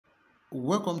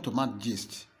Welcome to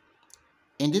Mathgist.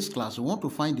 In this class, we want to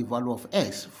find the value of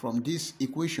x from this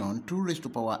equation 2 raised to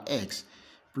power x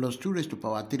plus 2 raised to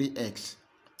power 3x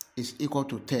is equal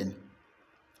to 10.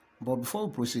 But before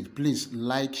we proceed, please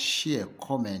like, share,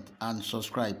 comment, and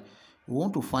subscribe. We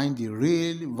want to find the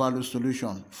real value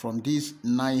solution from this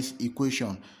nice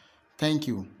equation. Thank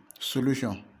you.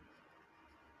 Solution.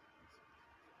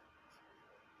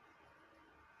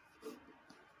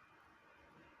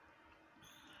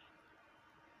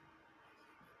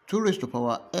 Two raised to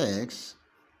power x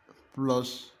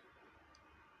plus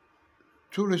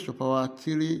 2 raised to power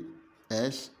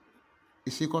 3s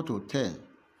is equal to 10.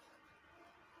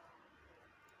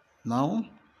 Now,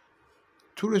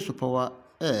 2 raised to power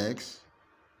x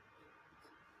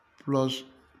plus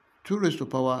 2 raised to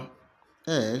power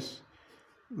s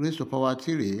raised to power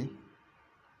 3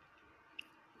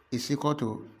 is equal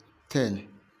to 10.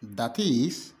 That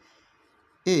is,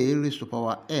 a raised to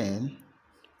power n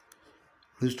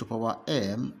raised to power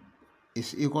m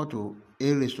is equal to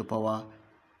a raised to power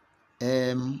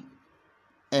mn.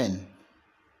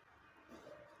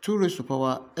 2 raised to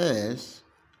power s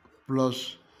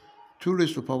plus 2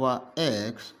 raised to power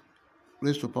x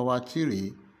raised to power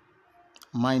 3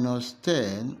 minus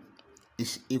 10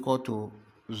 is equal to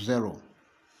 0.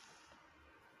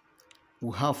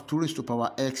 We have 2 raised to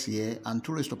power x here and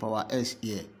 2 raised to power s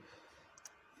here.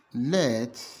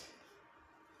 Let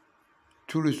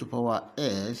 2 raised to power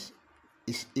s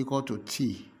is equal to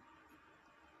t.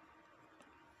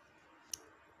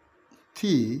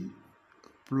 T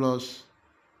plus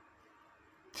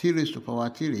t raised to power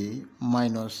 3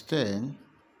 minus 10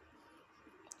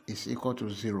 is equal to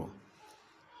 0.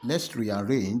 Let's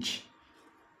rearrange.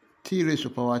 T raised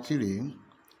to power 3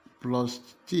 plus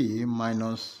t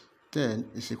minus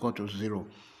 10 is equal to 0.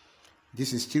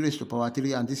 This is t raised to power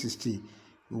 3 and this is t.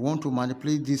 We want to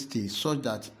manipulate this t such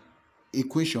that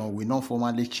equation will not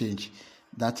formally change.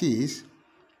 That is,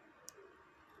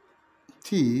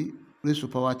 t raised to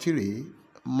power 3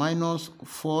 minus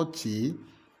 4t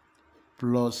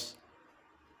plus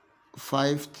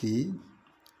 5t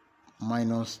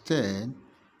minus 10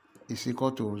 is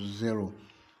equal to 0.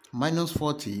 Minus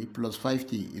 4t plus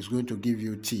 5t is going to give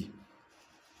you t.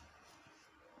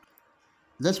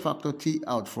 Let's factor t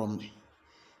out from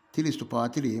t raised to power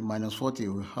 3 minus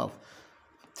 4t. We have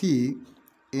t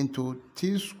into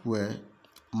t squared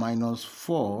minus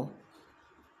 4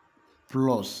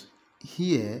 plus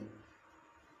here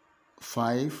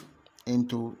 5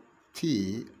 into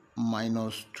t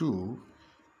minus 2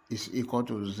 is equal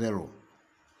to 0.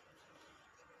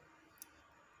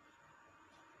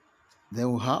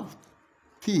 Then we have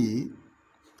t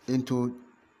into,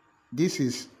 this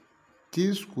is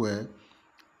t squared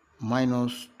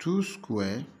minus 2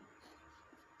 squared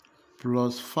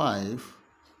plus 5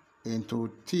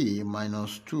 into t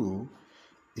minus 2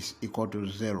 is equal to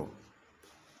 0.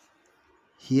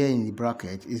 Here in the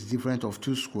bracket is different of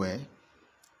 2 squared.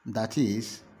 That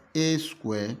is, a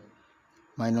squared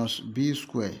minus b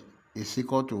squared is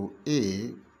equal to a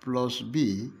plus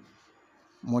b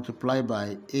multiplied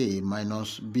by a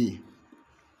minus b.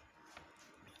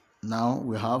 Now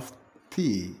we have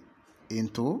t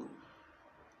into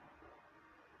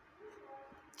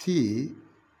t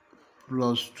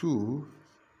plus 2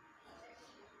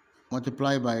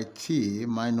 multiplied by t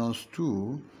minus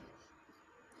 2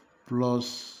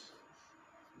 plus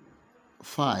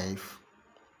 5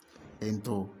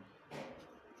 into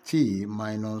t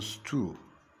minus 2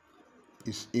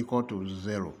 is equal to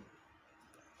 0.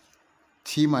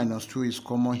 T minus 2 is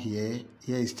common here.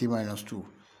 Here is t minus 2.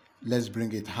 Let's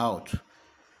bring it out.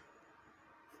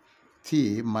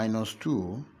 T minus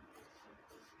 2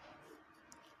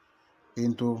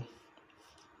 into,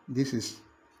 this is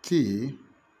t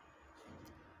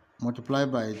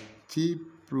multiplied by t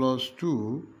plus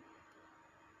 2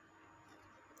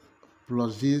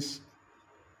 plus this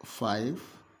 5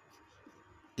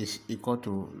 is equal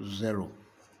to 0.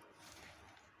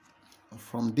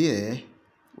 From there,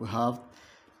 we have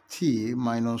t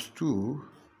minus 2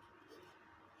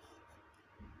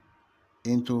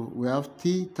 into, we have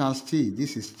t times t,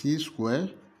 this is t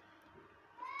squared,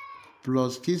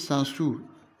 plus t times 2,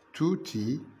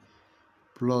 2t,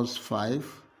 plus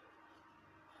 5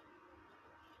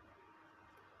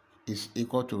 is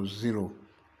equal to 0.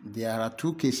 There are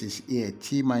two cases here.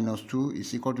 T minus 2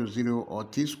 is equal to 0, or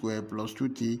t squared plus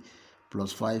 2t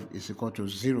plus 5 is equal to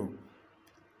 0.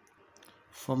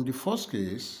 From the first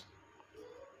case,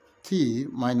 t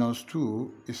minus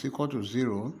 2 is equal to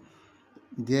 0.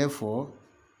 Therefore,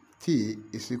 t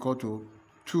is equal to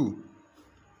 2.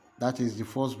 That is the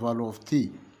first value of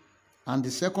t. And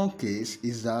the second case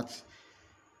is that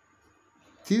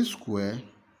t squared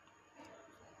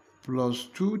plus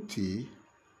 2t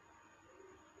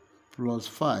plus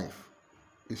 5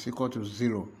 is equal to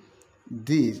 0.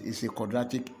 This is a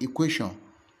quadratic equation.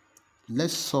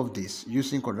 Let's solve this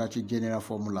using quadratic general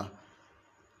formula.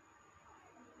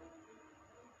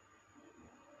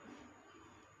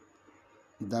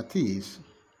 That is,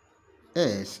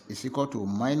 s is equal to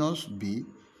minus b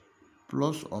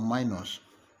plus or minus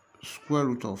square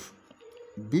root of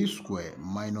b squared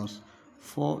minus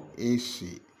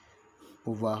 4ac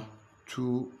over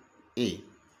 2a.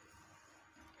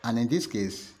 And in this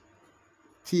case,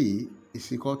 t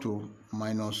is equal to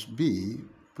minus b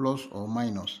plus or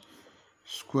minus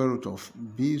square root of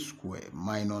b squared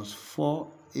minus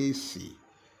 4ac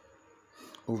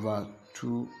over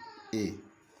 2a.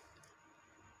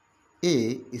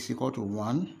 A is equal to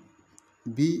 1,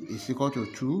 b is equal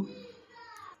to 2,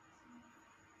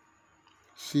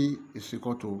 c is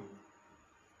equal to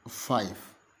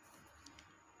 5.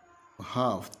 We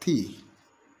have t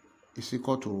is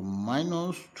equal to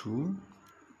minus 2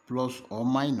 plus or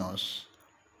minus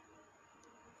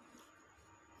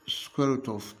square root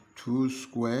of 2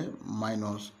 squared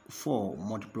minus 4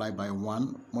 multiplied by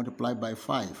 1 multiplied by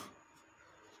 5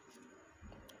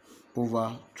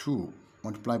 over 2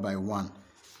 multiplied by 1.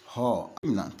 Or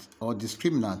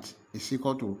discriminant is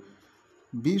equal to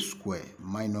b squared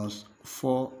minus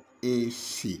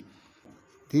 4ac.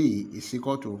 D is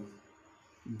equal to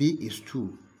b is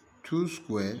 2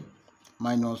 squared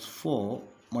minus 4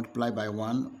 multiplied by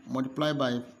 1 multiplied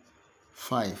by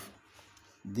 5.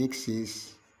 This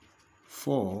is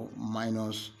 4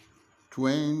 minus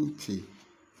 20,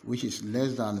 which is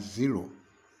less than 0.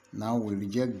 Now we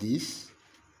reject this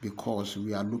because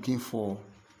we are looking for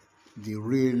the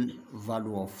real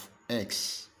value of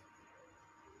x.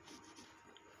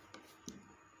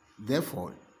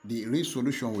 Therefore, the real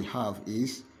solution we have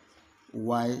is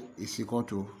y is equal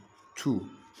to 2.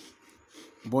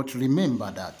 But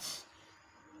remember that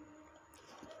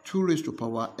 2 raised to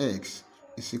power x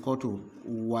is equal to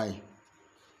y,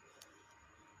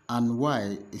 and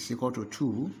y is equal to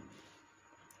 2.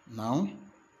 Now,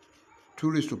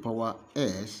 2 raised to power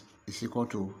s is equal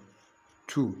to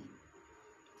 2.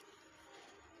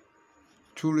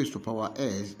 2 raised to power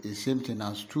s is same thing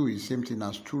as 2 is same thing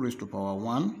as 2 raised to power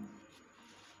 1.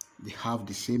 They have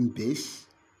the same base.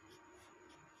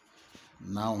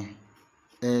 Now,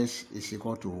 s is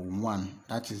equal to 1.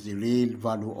 That is the real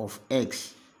value of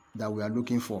x that we are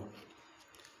looking for.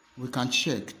 We can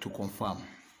check to confirm.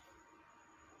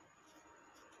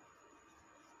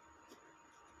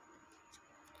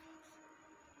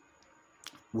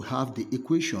 We have the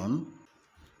equation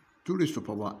 2 raised to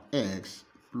power x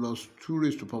plus 2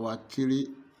 raised to power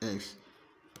 3x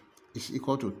is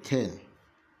equal to 10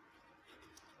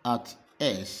 at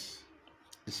s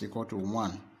is equal to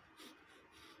 1.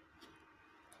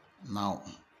 Now,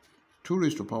 2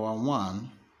 raised to power 1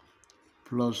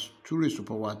 plus 2 raised to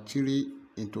power 3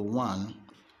 into 1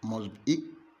 must be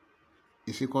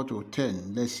is equal to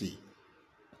 10. Let's see.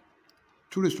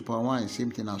 2 raised to power 1 is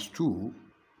same thing as 2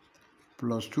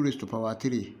 plus 2 raised to power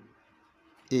 3,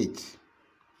 8.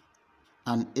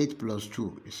 And 8 plus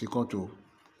 2 is equal to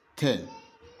 10.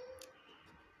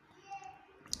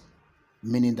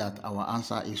 Meaning that our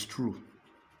answer is true.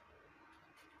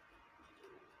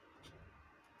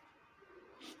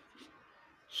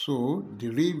 So, the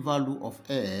real value of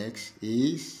x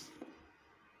is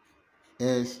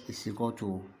s is equal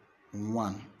to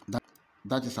 1.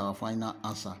 That is our final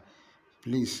answer.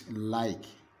 Please like,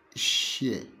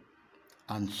 share,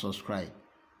 and subscribe.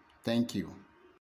 Thank you.